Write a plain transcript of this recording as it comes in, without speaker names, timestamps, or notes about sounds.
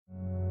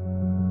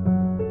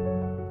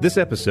This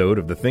episode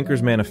of the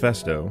Thinker's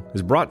Manifesto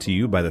is brought to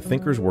you by the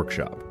Thinker's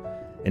Workshop,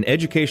 an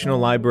educational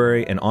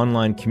library and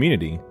online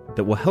community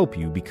that will help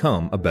you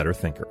become a better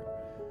thinker.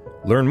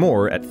 Learn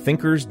more at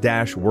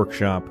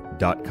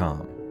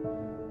thinkers-workshop.com.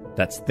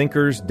 That's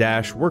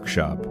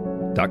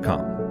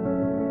thinkers-workshop.com.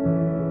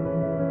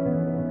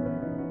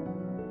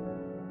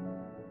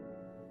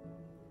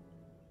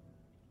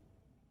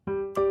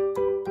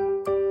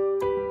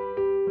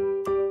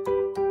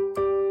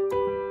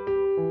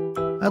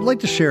 I'd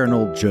like to share an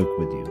old joke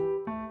with you.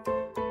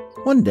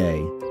 One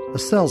day, a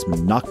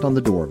salesman knocked on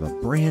the door of a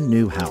brand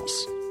new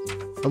house.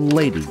 A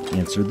lady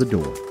answered the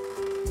door.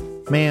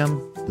 "Ma'am,"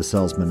 the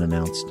salesman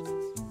announced,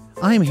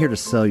 "I am here to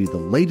sell you the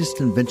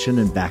latest invention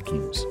in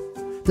vacuums.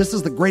 This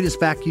is the greatest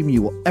vacuum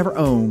you will ever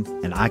own,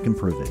 and I can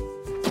prove it."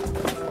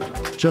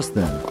 Just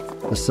then,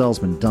 the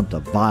salesman dumped a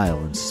vile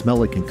and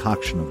smelly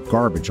concoction of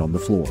garbage on the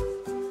floor.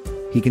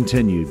 He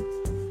continued,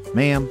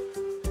 "Ma'am,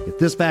 if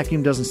this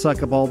vacuum doesn't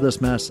suck up all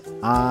this mess,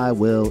 I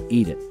will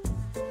eat it."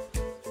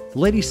 The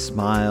lady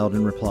smiled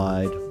and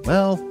replied,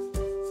 "Well,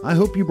 I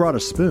hope you brought a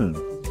spoon,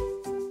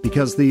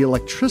 because the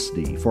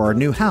electricity for our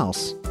new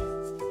house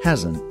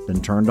hasn't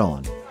been turned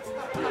on."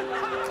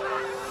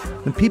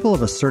 When people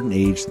of a certain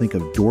age think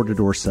of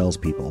door-to-door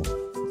salespeople,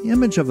 the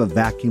image of a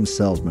vacuum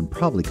salesman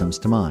probably comes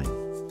to mind.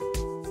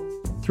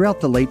 Throughout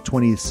the late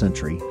 20th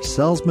century,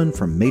 salesmen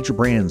from major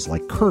brands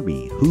like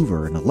Kirby,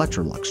 Hoover, and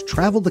Electrolux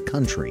traveled the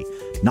country,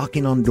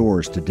 knocking on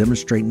doors to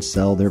demonstrate and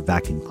sell their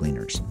vacuum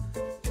cleaners.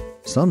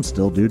 Some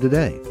still do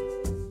today.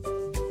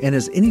 And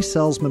as any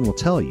salesman will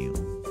tell you,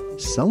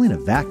 selling a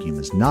vacuum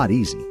is not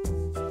easy,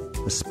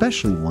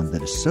 especially one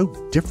that is so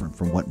different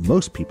from what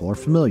most people are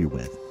familiar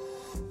with.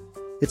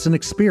 It's an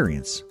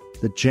experience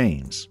that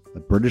James, a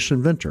British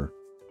inventor,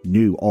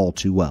 knew all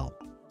too well.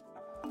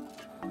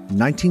 In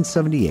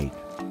 1978,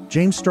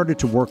 James started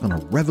to work on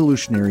a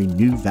revolutionary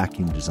new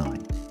vacuum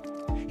design.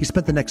 He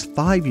spent the next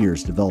 5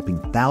 years developing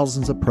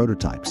thousands of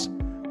prototypes,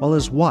 while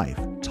his wife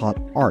taught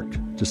art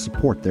to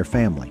support their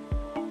family.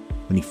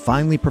 When he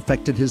finally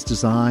perfected his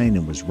design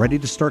and was ready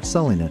to start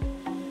selling it,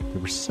 the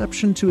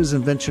reception to his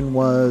invention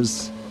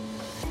was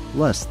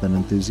less than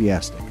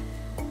enthusiastic.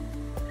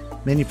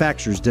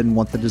 Manufacturers didn't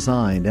want the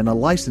design, and a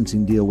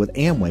licensing deal with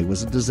Amway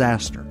was a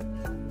disaster.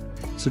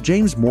 So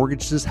James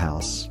mortgaged his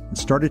house and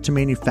started to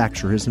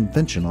manufacture his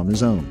invention on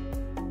his own.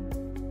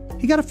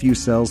 He got a few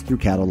sales through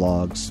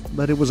catalogs,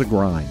 but it was a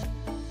grind.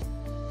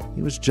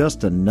 He was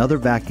just another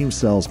vacuum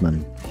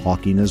salesman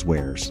hawking his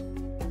wares.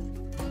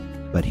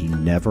 But he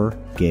never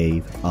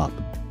gave up.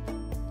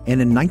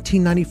 And in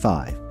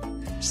 1995,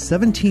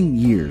 17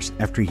 years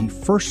after he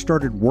first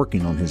started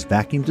working on his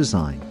vacuum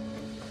design,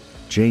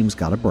 James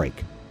got a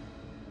break.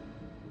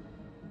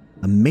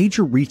 A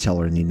major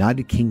retailer in the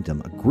United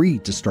Kingdom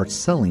agreed to start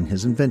selling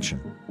his invention.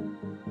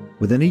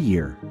 Within a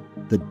year,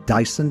 the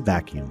Dyson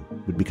vacuum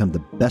would become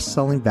the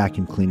best-selling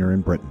vacuum cleaner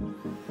in Britain.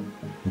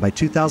 And by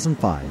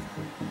 2005,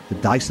 the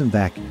Dyson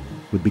vacuum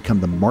would become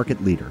the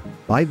market leader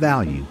by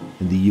value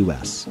in the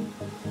U.S.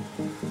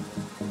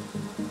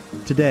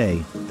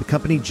 Today, the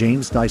company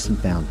James Dyson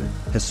founded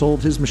has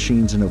sold his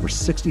machines in over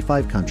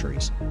 65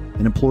 countries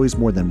and employs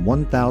more than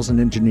 1,000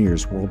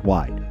 engineers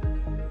worldwide.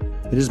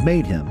 It has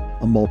made him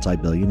a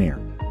multi-billionaire.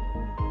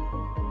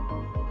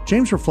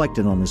 James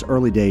reflected on his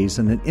early days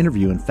in an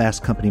interview in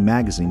Fast Company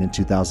magazine in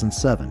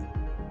 2007.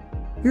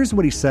 Here's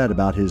what he said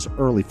about his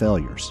early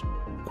failures.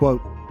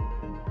 Quote,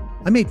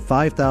 "I made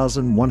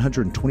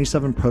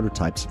 5,127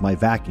 prototypes of my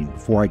vacuum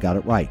before I got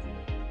it right.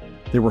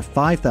 There were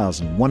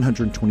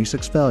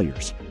 5,126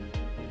 failures.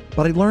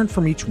 But I learned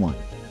from each one.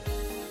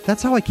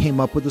 That's how I came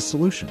up with a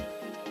solution.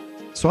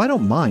 So I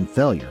don't mind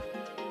failure.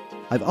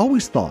 I've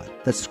always thought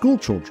that school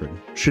children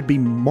should be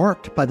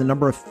marked by the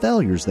number of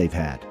failures they've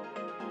had.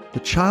 The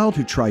child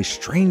who tries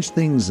strange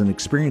things and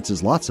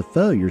experiences lots of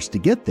failures to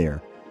get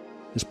there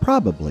is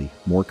probably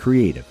more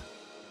creative."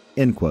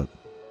 End quote.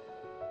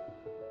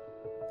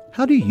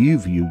 How do you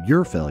view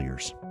your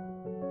failures?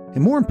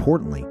 And more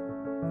importantly,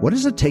 what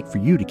does it take for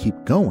you to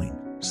keep going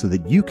so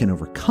that you can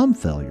overcome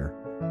failure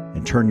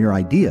and turn your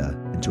idea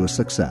into a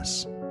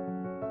success?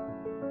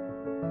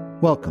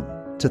 Welcome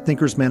to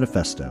Thinker's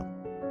Manifesto,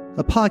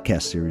 a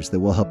podcast series that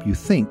will help you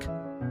think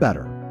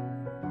better.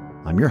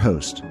 I'm your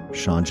host,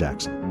 Sean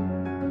Jackson.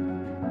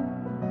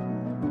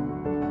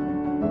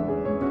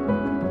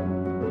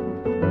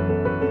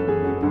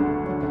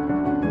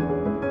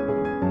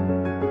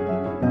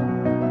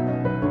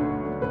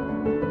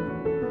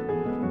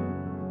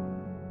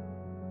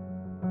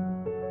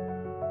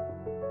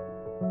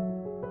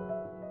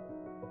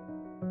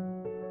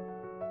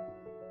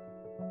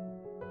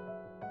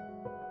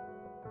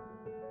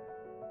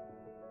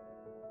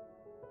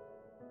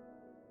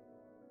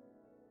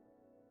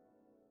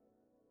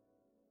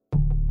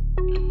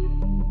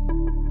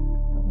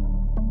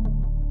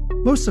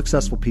 Most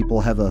successful people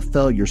have a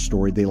failure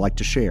story they like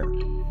to share.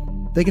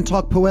 They can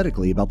talk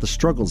poetically about the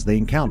struggles they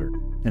encountered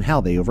and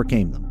how they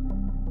overcame them.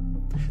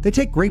 They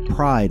take great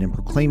pride in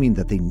proclaiming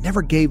that they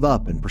never gave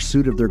up in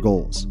pursuit of their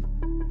goals.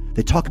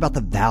 They talk about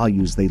the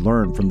values they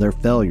learned from their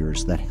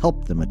failures that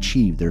helped them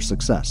achieve their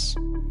success.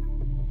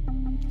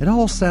 It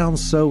all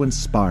sounds so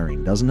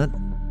inspiring, doesn't it?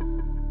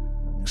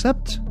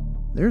 Except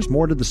there's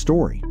more to the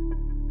story.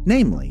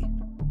 Namely,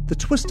 the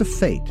twist of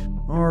fate,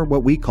 or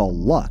what we call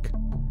luck,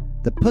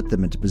 that put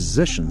them into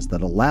positions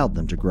that allowed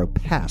them to grow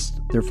past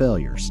their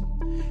failures.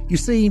 You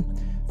see,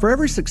 for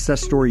every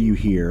success story you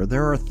hear,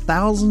 there are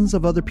thousands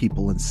of other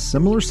people in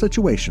similar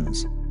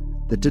situations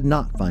that did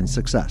not find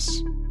success.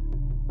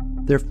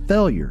 Their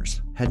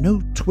failures had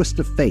no twist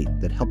of fate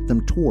that helped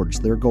them towards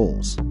their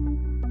goals.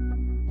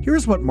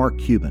 Here's what Mark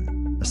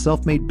Cuban, a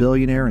self-made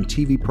billionaire and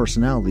TV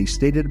personality,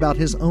 stated about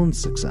his own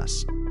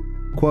success.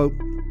 Quote,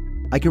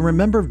 "I can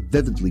remember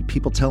vividly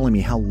people telling me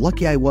how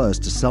lucky I was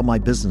to sell my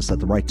business at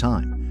the right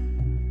time.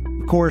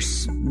 Of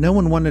course, no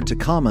one wanted to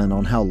comment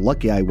on how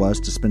lucky I was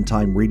to spend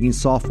time reading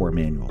software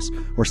manuals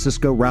or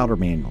Cisco router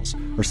manuals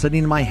or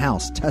sitting in my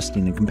house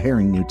testing and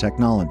comparing new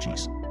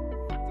technologies."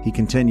 He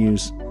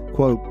continues,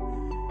 quote,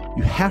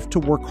 "You have to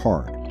work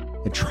hard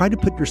and try to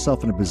put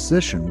yourself in a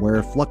position where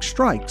if luck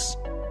strikes,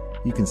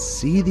 you can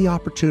see the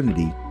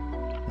opportunity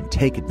and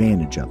take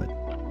advantage of it."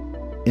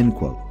 End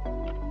quote.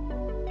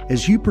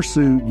 As you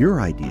pursue your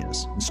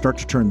ideas and start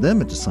to turn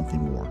them into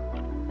something more,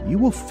 you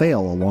will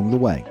fail along the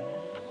way.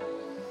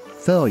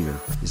 Failure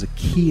is a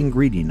key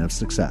ingredient of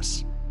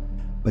success.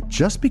 But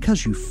just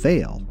because you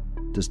fail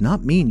does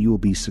not mean you will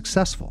be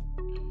successful.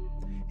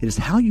 It is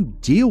how you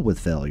deal with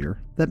failure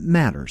that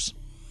matters.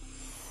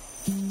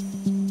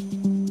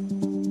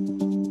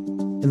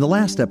 In the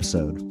last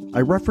episode,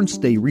 I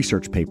referenced a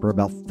research paper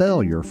about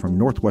failure from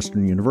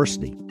Northwestern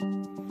University.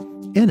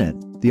 In it,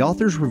 the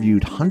authors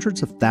reviewed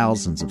hundreds of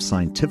thousands of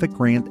scientific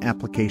grant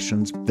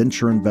applications,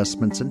 venture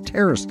investments, and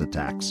terrorist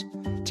attacks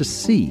to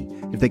see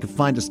if they could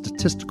find a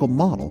statistical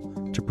model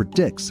to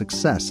predict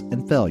success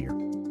and failure.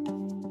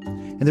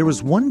 And there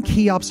was one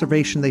key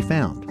observation they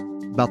found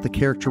about the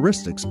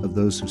characteristics of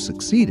those who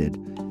succeeded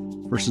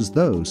versus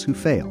those who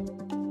failed.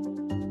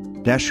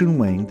 Dashun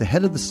Wang, the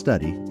head of the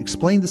study,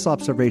 explained this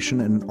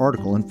observation in an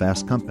article in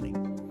Fast Company.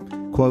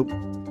 Quote,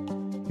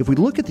 "If we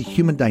look at the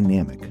human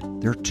dynamic,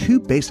 there are two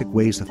basic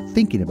ways of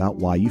thinking about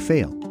why you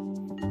fail: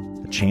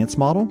 a chance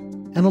model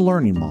and a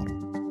learning model.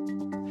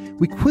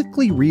 We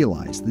quickly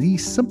realize that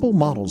these simple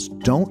models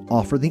don't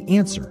offer the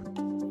answer.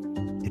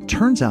 It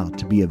turns out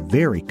to be a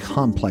very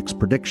complex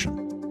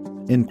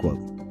prediction." End quote.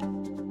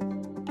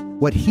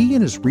 What he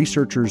and his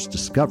researchers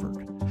discovered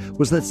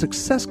was that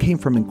success came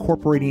from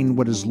incorporating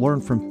what is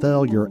learned from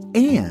failure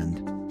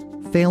and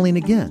failing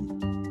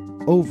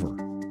again, over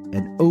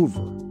and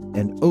over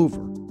and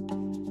over,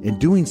 and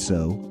doing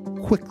so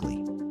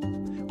quickly.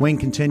 Wayne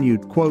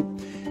continued, quote,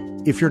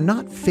 "If you're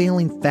not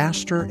failing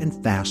faster and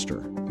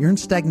faster, you're in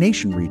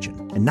stagnation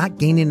region and not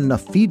gaining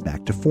enough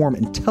feedback to form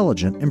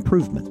intelligent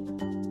improvement."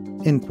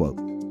 End quote.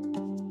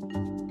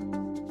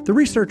 The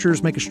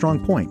researchers make a strong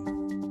point,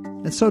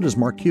 and so does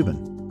Mark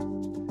Cuban.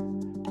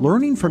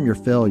 Learning from your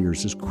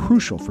failures is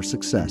crucial for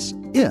success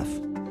if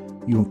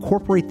you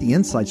incorporate the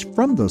insights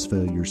from those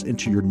failures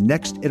into your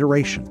next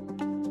iteration,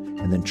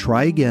 and then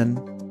try again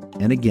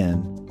and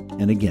again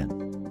and again.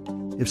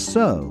 If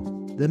so,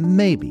 then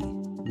maybe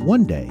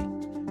one day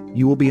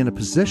you will be in a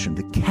position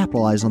to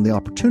capitalize on the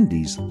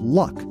opportunities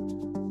luck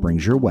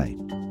brings your way.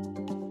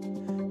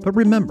 But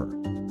remember,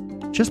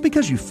 just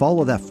because you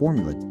follow that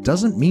formula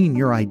doesn't mean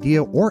your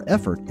idea or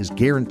effort is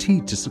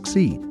guaranteed to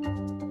succeed.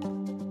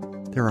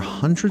 There are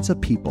hundreds of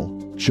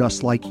people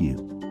just like you,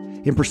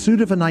 in pursuit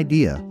of an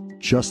idea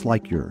just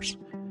like yours,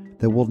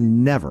 that will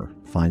never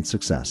find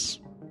success.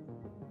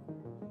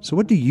 So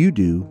what do you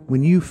do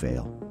when you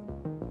fail?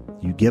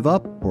 Do you give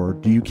up or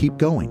do you keep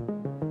going?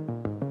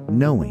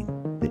 Knowing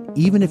that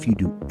even if you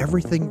do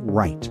everything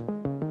right,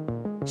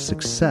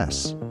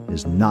 success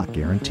is not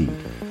guaranteed.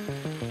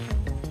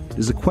 It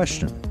is a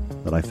question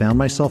that I found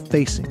myself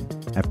facing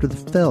after the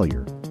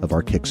failure of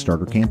our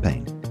Kickstarter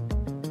campaign.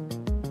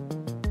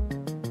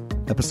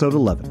 Episode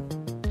 11,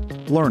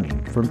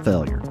 Learning from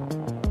Failure.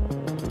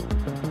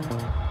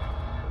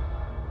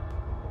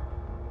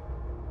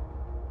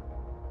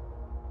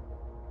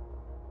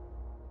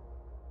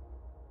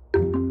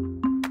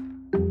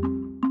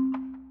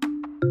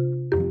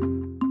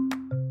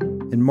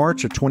 In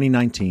March of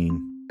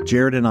 2019,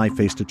 Jared and I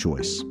faced a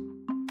choice.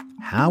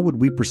 How would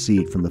we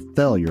proceed from the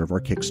failure of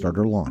our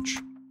Kickstarter launch?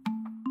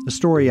 A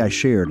story I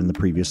shared in the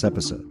previous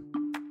episode.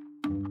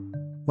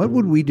 What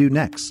would we do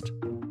next?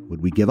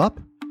 Would we give up?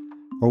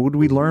 Or would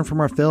we learn from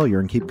our failure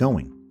and keep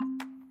going?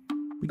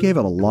 We gave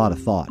it a lot of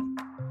thought.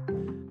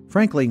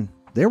 Frankly,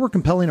 there were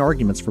compelling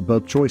arguments for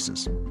both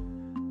choices.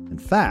 In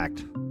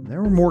fact,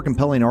 there were more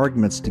compelling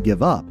arguments to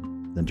give up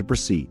than to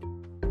proceed.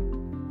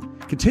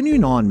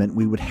 Continuing on meant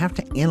we would have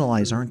to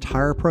analyze our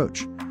entire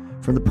approach,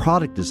 from the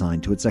product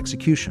design to its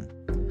execution.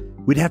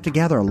 We'd have to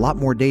gather a lot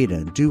more data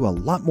and do a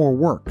lot more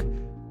work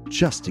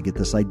just to get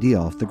this idea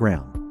off the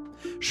ground.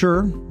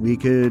 Sure, we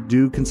could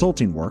do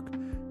consulting work,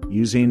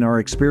 using our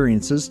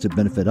experiences to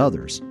benefit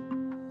others,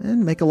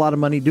 and make a lot of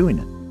money doing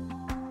it.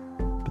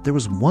 But there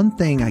was one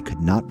thing I could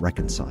not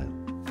reconcile.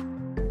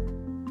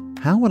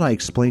 how would I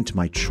explain to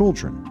my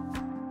children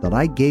that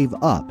I gave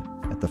up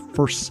at the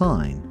first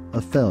sign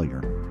of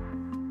failure?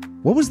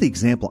 What was the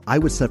example I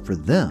would set for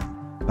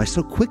them by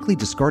so quickly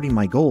discarding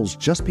my goals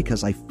just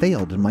because I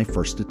failed in my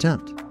first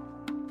attempt?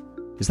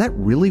 Is that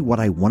really what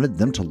I wanted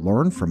them to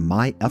learn from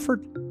my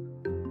effort?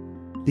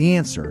 The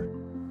answer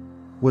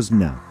was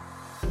no.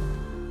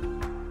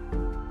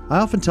 I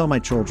often tell my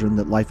children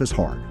that life is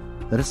hard,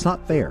 that it's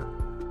not fair,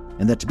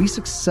 and that to be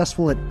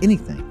successful at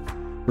anything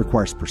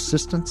requires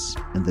persistence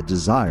and the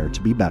desire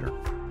to be better.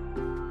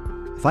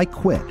 If I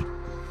quit,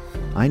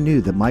 I knew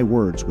that my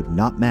words would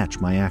not match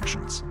my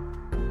actions,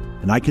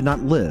 and I could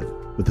not live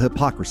with the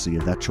hypocrisy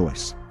of that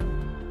choice.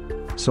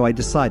 So I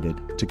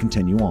decided to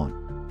continue on.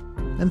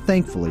 And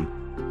thankfully,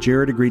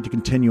 Jared agreed to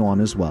continue on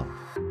as well.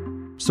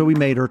 So we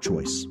made our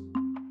choice.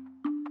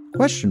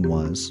 Question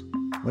was,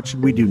 what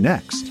should we do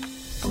next?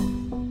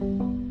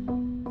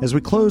 As we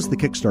closed the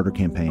Kickstarter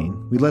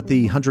campaign, we let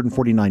the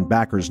 149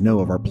 backers know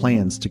of our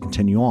plans to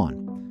continue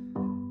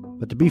on.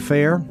 But to be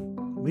fair,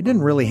 we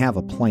didn't really have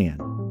a plan,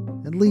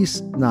 at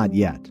least not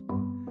yet.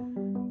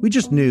 We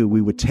just knew we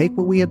would take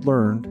what we had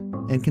learned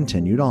and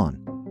continued on.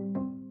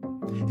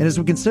 And as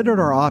we considered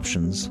our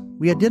options,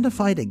 we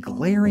identified a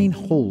glaring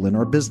hole in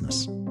our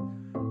business.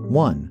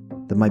 One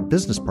that my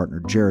business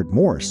partner, Jared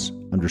Morris,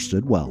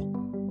 understood well.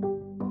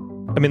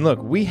 I mean,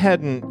 look, we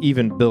hadn't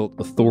even built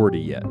authority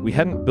yet. We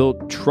hadn't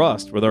built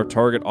trust with our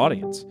target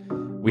audience.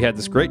 We had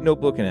this great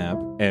notebook and app,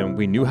 and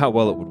we knew how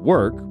well it would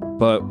work,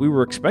 but we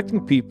were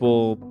expecting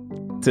people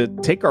to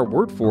take our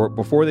word for it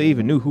before they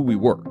even knew who we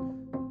were.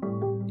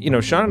 You know,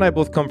 Sean and I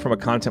both come from a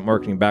content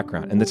marketing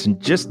background, and that's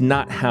just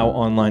not how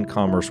online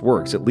commerce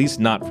works, at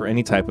least not for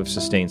any type of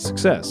sustained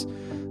success.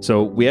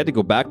 So we had to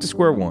go back to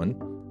square one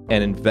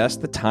and invest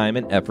the time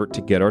and effort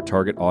to get our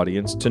target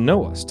audience to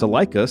know us, to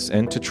like us,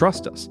 and to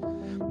trust us.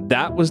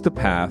 That was the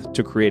path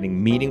to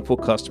creating meaningful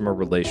customer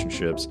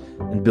relationships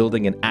and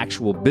building an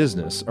actual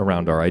business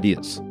around our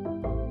ideas.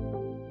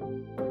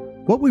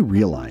 What we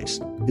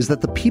realized is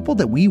that the people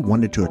that we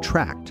wanted to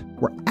attract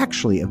were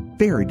actually a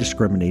very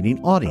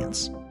discriminating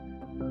audience.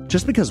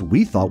 Just because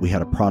we thought we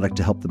had a product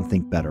to help them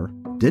think better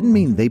didn't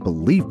mean they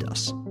believed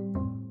us.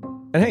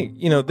 And hey,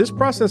 you know, this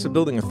process of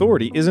building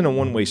authority isn't a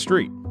one-way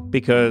street,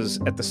 because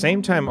at the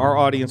same time our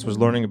audience was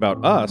learning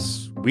about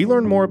us, we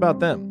learned more about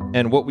them.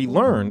 And what we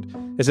learned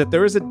is that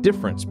there is a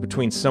difference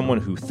between someone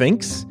who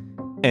thinks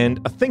and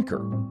a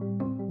thinker.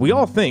 We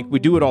all think, we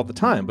do it all the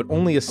time, but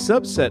only a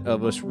subset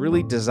of us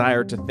really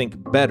desire to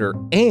think better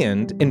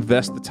and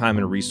invest the time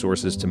and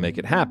resources to make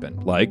it happen,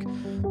 like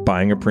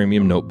buying a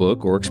premium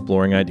notebook or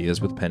exploring ideas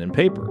with pen and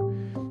paper.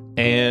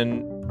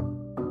 And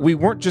we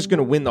weren't just going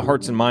to win the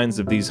hearts and minds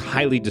of these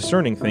highly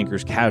discerning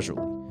thinkers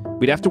casually.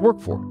 We'd have to work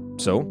for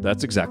it. So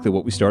that's exactly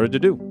what we started to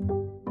do.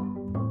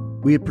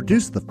 We had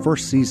produced the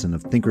first season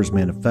of Thinker's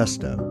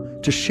Manifesto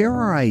to share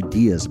our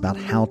ideas about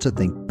how to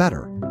think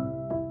better.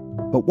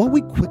 But what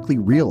we quickly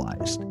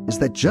realized is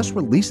that just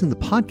releasing the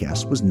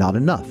podcast was not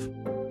enough.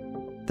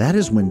 That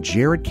is when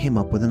Jared came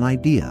up with an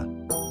idea.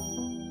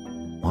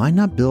 Why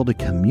not build a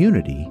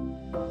community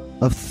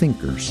of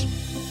thinkers?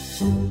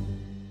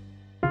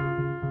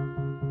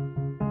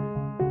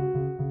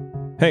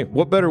 Hey,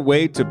 what better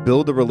way to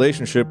build a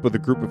relationship with a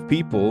group of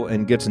people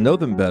and get to know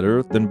them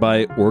better than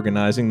by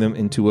organizing them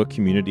into a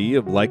community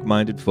of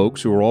like-minded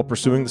folks who are all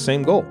pursuing the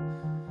same goal?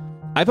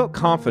 I felt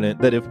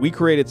confident that if we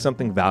created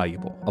something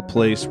valuable, a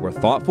place where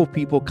thoughtful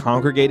people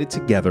congregated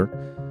together,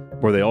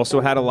 where they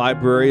also had a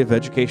library of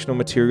educational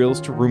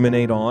materials to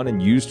ruminate on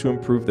and use to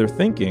improve their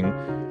thinking,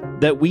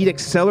 that we'd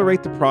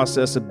accelerate the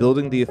process of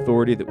building the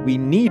authority that we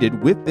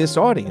needed with this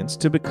audience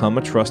to become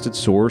a trusted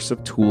source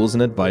of tools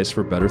and advice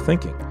for better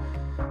thinking.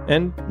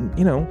 And,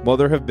 you know, while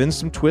there have been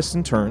some twists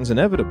and turns,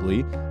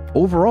 inevitably,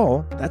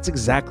 overall, that's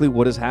exactly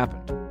what has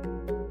happened.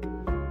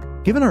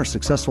 Given our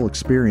successful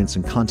experience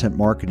in content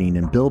marketing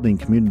and building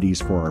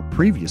communities for our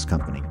previous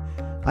company,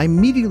 I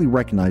immediately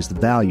recognized the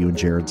value in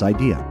Jared's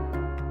idea.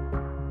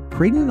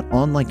 Creating an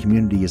online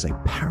community is a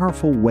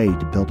powerful way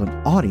to build an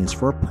audience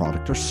for a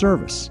product or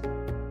service.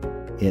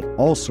 It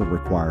also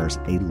requires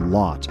a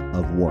lot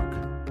of work.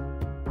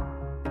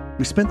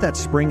 We spent that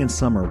spring and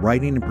summer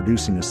writing and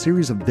producing a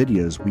series of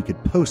videos we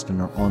could post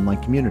in our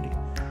online community.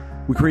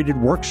 We created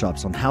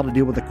workshops on how to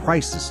deal with a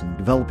crisis and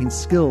developing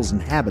skills and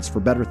habits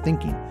for better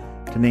thinking,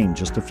 to name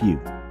just a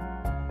few.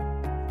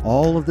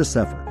 All of this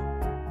effort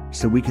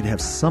so we could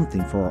have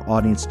something for our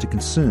audience to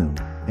consume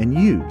and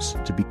use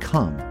to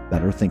become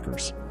better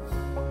thinkers.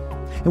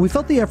 And we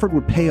felt the effort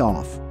would pay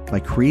off by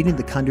creating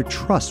the kind of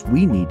trust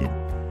we needed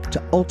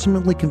to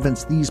ultimately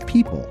convince these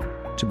people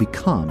to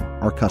become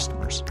our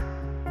customers.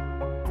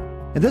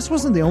 And this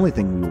wasn't the only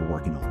thing we were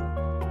working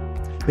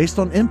on. Based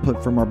on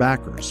input from our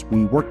backers,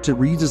 we worked to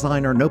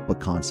redesign our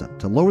notebook concept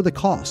to lower the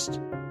cost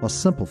while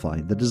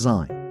simplifying the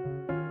design.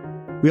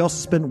 We also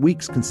spent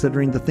weeks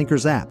considering the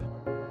Thinkers app,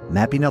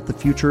 mapping out the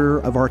future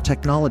of our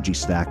technology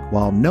stack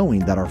while knowing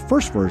that our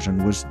first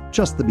version was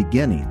just the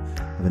beginning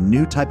of a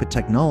new type of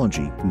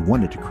technology we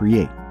wanted to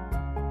create.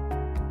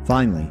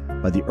 Finally,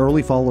 by the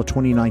early fall of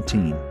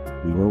 2019,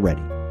 we were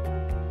ready.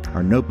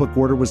 Our notebook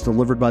order was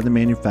delivered by the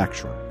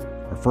manufacturer.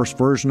 Our first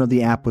version of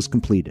the app was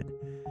completed,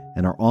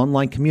 and our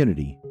online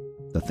community,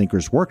 the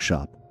Thinkers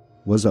Workshop,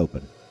 was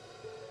open.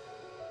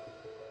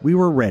 We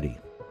were ready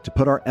to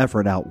put our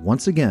effort out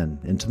once again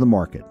into the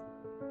market,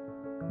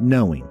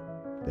 knowing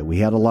that we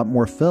had a lot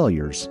more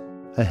failures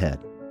ahead.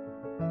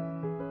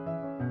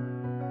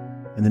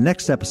 In the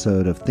next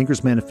episode of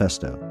Thinkers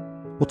Manifesto,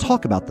 we'll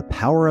talk about the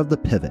power of the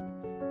pivot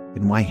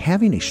and why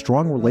having a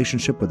strong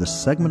relationship with a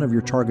segment of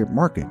your target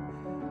market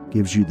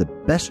gives you the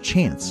best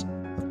chance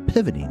of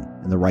pivoting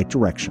in the right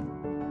direction.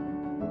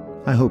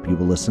 I hope you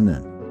will listen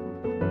in.